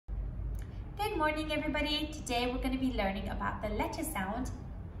Good morning, everybody. Today we're going to be learning about the letter sound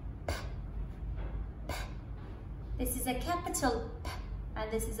P. P. This is a capital P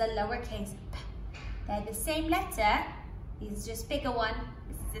and this is a lowercase p. They're the same letter. This is just bigger one.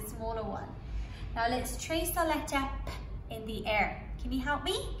 This is a smaller one. Now let's trace the letter P in the air. Can you help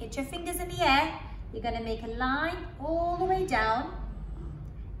me? Get your fingers in the air. You're going to make a line all the way down.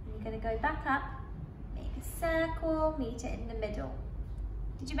 And you're going to go back up, make a circle, meet it in the middle.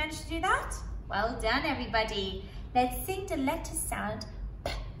 Did you manage to do that? Well done, everybody. Let's sing the letter sound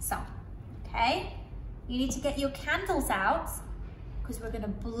P song, okay? You need to get your candles out because we're going to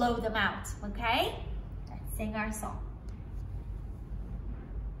blow them out, okay? Let's sing our song.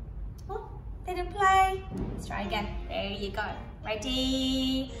 Oh, didn't play. Let's try again. There you go.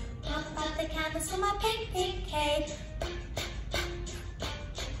 Ready? Puff out the candles for my pink, pink cake.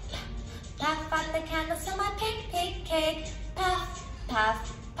 Puff out the candles for my pink, pink cake. Puff,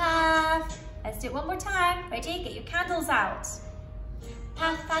 puff, puff. Let's do it one more time. Ready? Get your candles out.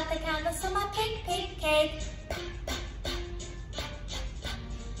 Puff out the candles for my pink, pink cake.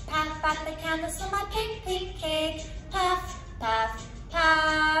 Puff out the candles for my pink, pink cake. Puff, puff,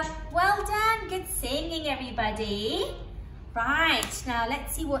 puff. Well done. Good singing, everybody. Right, now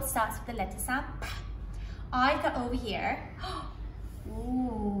let's see what starts with the letter sound P. I've got over here.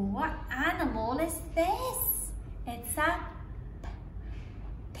 Ooh, what animal is this? It's a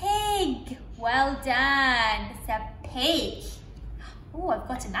pig. Well done. It's a pig. Oh, I've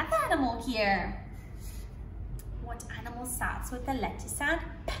got another animal here. What animal starts with the letter sound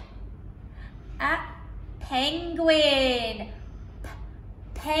P? A penguin. P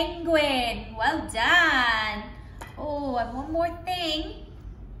penguin. Well done. Oh, and one more thing.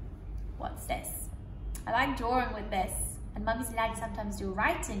 What's this? I like drawing with this. And mummies and daddy sometimes do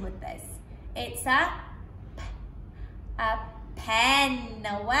writing with this. It's a pen.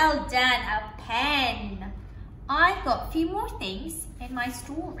 Well done, a pen. I've got a few more things in my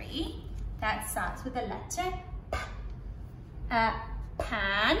story that starts with the letter P. A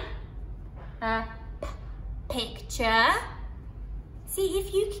pan. A picture. See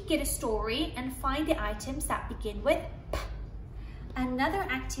if you can get a story and find the items that begin with P. Another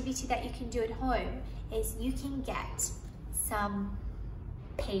activity that you can do at home is you can get some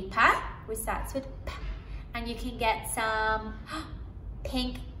paper, which starts with P, and you can get some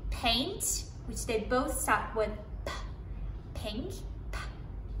pink paint, which they both start with P. Pink P,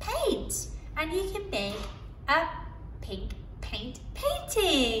 paint, and you can make a pink paint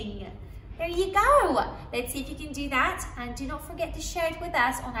painting. There you go. Let's see if you can do that, and do not forget to share it with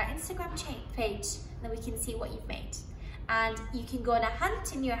us on our Instagram page, then we can see what you've made. And you can go on a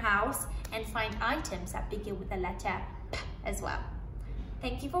hunt in your house and find items that begin with the letter P as well.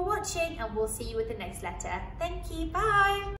 Thank you for watching, and we'll see you with the next letter. Thank you. Bye.